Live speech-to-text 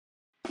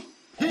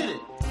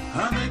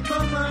I make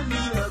my money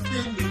up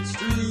in the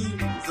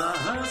streets. I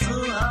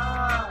hustle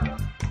hard.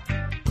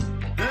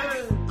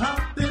 Hey,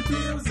 popping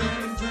pills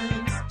and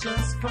drinks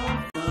just for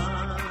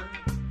fun.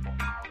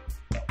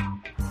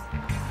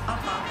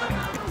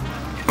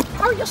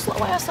 Hurry your slow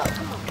ass up.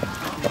 Come on.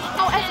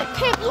 Oh, as a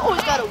pimp, you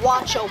always gotta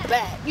watch your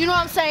back. You know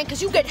what I'm saying?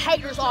 Because you get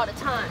haters all the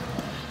time.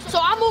 So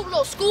I moved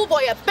little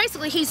schoolboy up.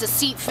 Basically, he's a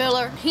seat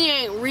filler. He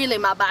ain't really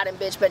my bottom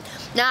bitch, but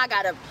now I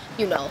gotta,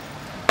 you know,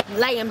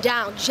 lay him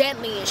down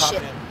gently and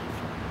shit.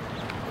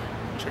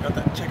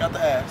 Check out the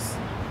ass.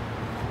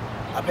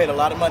 I paid a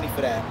lot of money for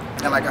that.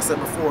 And like I said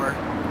before,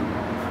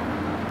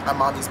 I'm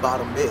mommy's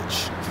bottom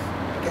bitch.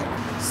 Okay?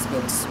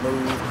 Spin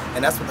smooth,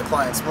 and that's what the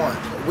clients want.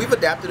 We've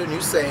adapted a new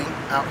saying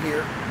out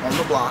here on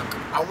the block.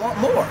 I want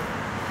more.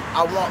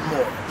 I want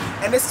more.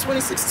 And it's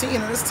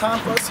 2016, and it's time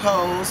for us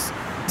hoes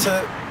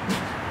to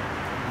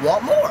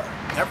want more.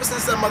 Ever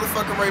since that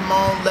motherfucker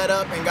Raymond let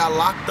up and got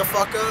locked the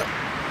fuck up,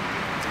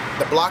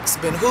 the block's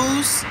been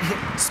whose?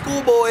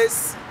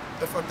 Schoolboys.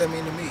 The fuck that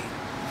mean to me?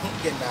 He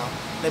ain't getting out.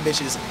 That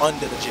bitch is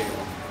under the jail.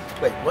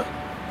 Wait, what?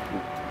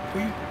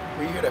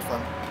 Where you hear that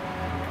from?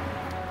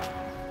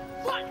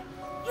 What?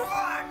 You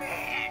want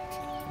it?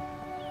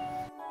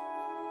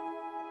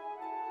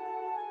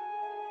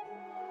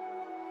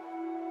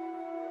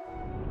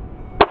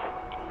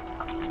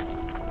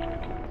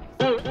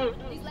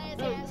 These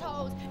last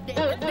assholes,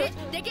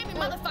 they give me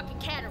motherfucking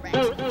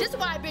cataracts. This is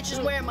why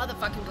bitches wear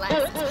motherfucking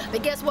glasses.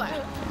 But guess what?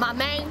 My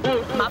main,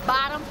 my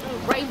bottom,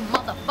 Ray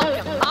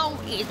motherfucking bone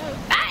is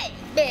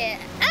baby.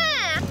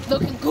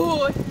 Looking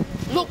good,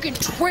 looking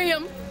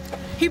trim.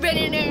 He been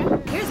in there.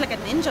 He's like a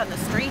ninja on the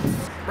streets.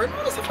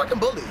 Raymond is a fucking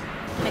bully.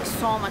 Makes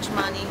so much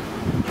money.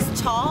 He's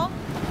tall,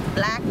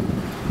 black.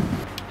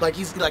 Like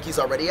he's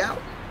already out?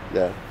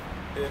 Yeah.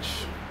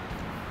 Bitch.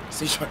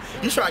 See,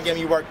 you trying to get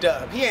me worked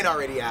up. He ain't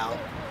already out.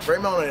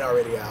 Raymond ain't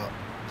already out.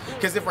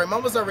 Because if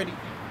Raymond was already...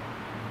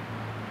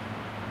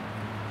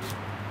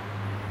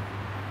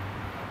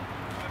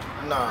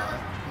 Nah.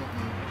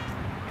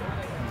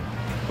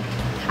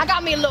 I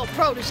got me a little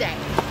protege.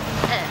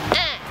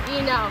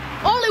 You know,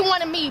 only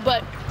one of me,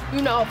 but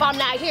you know, if I'm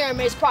not hearing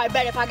me, it's probably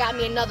better if I got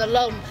me another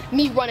little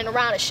me running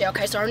around and shit.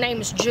 Okay, so her name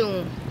is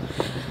June,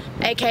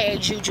 aka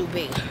Juju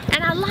B,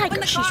 and I like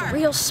her. She's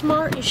real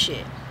smart and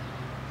shit,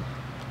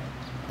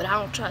 but I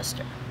don't trust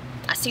her.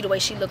 I see the way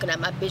she looking at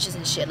my bitches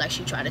and shit, like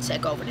she trying to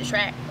take over the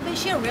track. But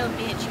she's a real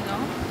bitch, you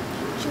know.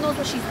 She knows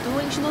what she's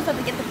doing. She knows how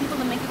to get the people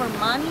to make her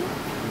money.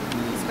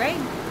 It's great.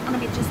 I'm gonna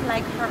be just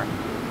like her.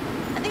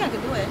 I think I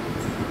could do it.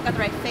 Got the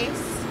right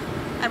face.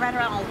 I ride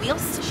around on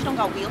wheels. She don't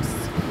got wheels.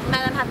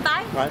 Madam have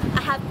 5, right.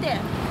 I have 10.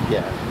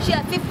 Yeah. She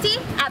had 50,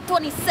 I have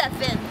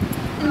 27.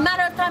 In a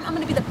matter of time, I'm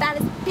gonna be the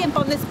baddest pimp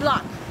on this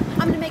block.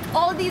 I'm gonna make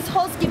all these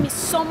hoes give me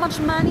so much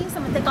money. So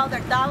I'm gonna take all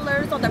their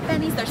dollars, all their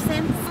pennies, their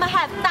cents. I'm gonna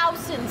have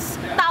thousands.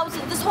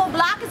 This whole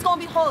block is gonna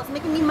be hoes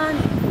making me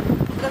money.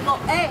 I'm gonna go,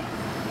 hey,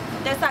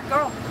 there's that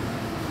girl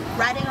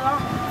riding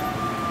along.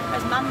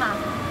 There's Mama,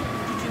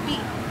 Juju B.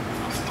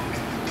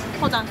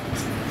 Hold on.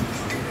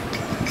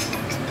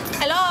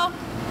 Hello?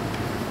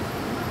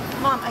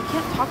 Mom, I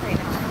can't talk right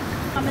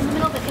now. I'm in the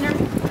middle of the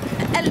interview.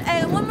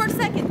 And 1 more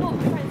second. No,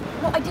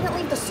 I didn't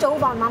leave the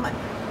stove on, Mama.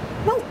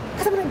 No,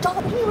 because I'm an adult.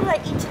 What did I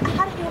eat? I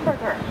had a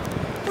hamburger.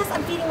 Yes,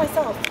 I'm feeding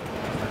myself.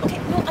 Okay,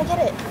 no, I get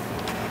it.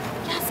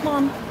 Yes,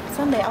 Mom.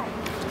 Sunday.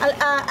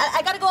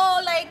 I gotta go,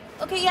 like,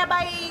 okay, yeah,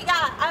 bye.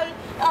 Yeah,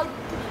 I'll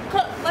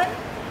what?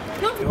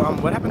 No?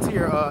 What happened to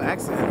your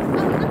accent?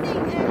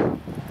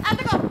 Nothing. I have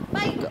to go.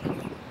 Bye.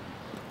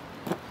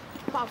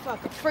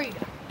 Motherfucker,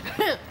 Frida.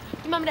 You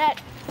remember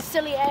that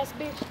silly ass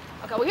bitch?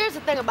 Okay, well here's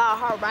the thing about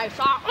her, right?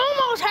 So I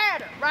almost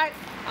had her, right?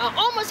 I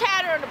almost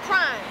had her in the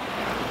prime.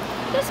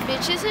 This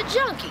bitch is a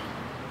junkie.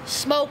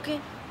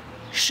 Smoking,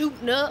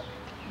 shooting up,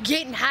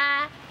 getting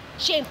high.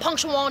 She ain't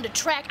punctual on the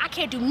track. I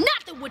can't do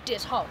nothing with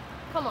this hoe.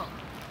 Come on.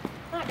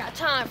 I ain't got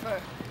time for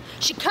her.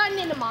 She cutting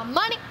into my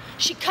money.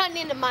 She cutting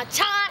into my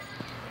time.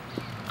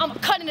 I'ma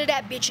cut into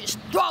that bitch's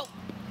throat.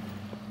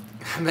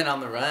 I've been on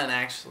the run,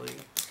 actually.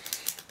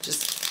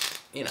 Just,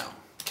 you know,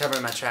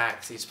 covering my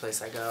tracks each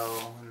place I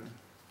go. And...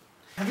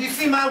 Have you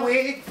seen my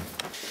wig?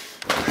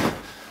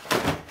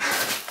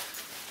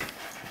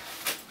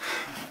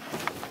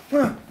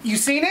 You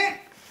seen it?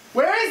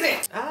 Where is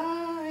it?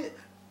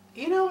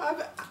 You know,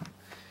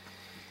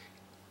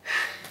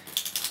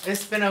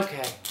 it's been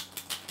okay.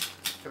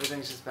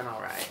 Everything's just been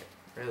alright,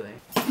 really.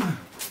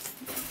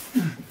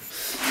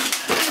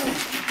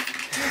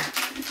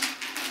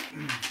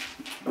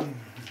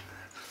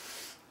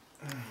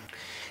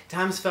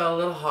 Times fell a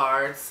little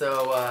hard,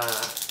 so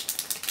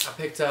I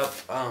picked up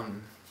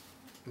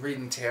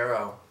reading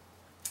tarot.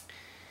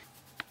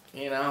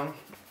 You know?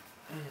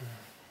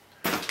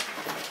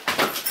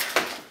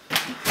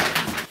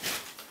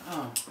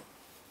 Oh.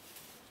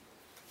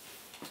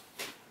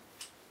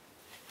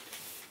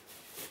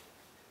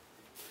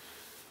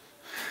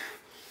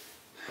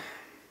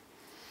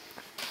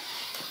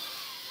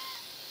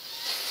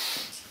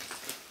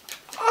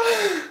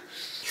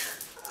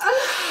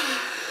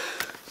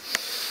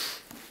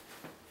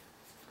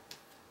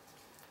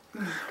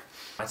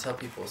 I tell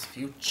people it's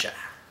future.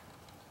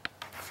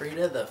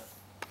 Frida the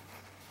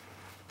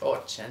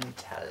fortune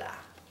teller.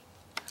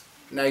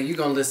 Now you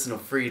gonna listen to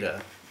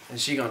Frida, and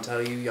she gonna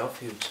tell you your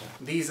future.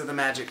 These are the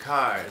magic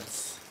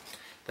cards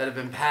that have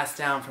been passed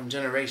down from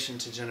generation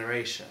to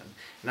generation.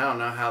 And I don't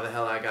know how the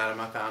hell I got them.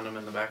 I found them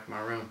in the back of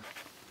my room.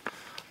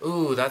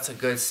 Ooh, that's a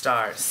good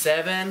start.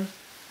 7,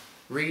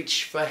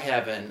 reach for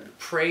heaven.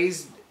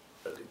 Praise,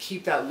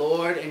 keep that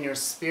Lord in your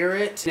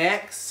spirit.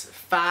 Next,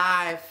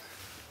 5,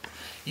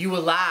 you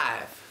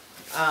alive.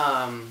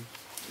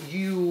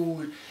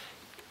 You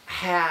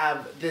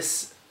have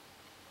this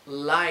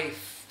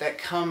life that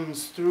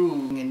comes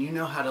through and you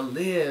know how to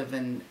live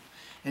and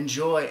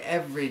enjoy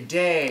every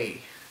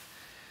day.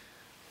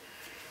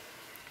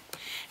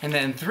 And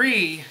then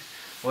 3,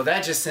 well,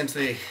 that just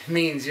simply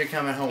means you're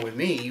coming home with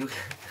me.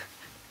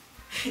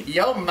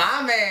 You're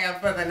my man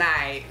for the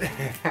night.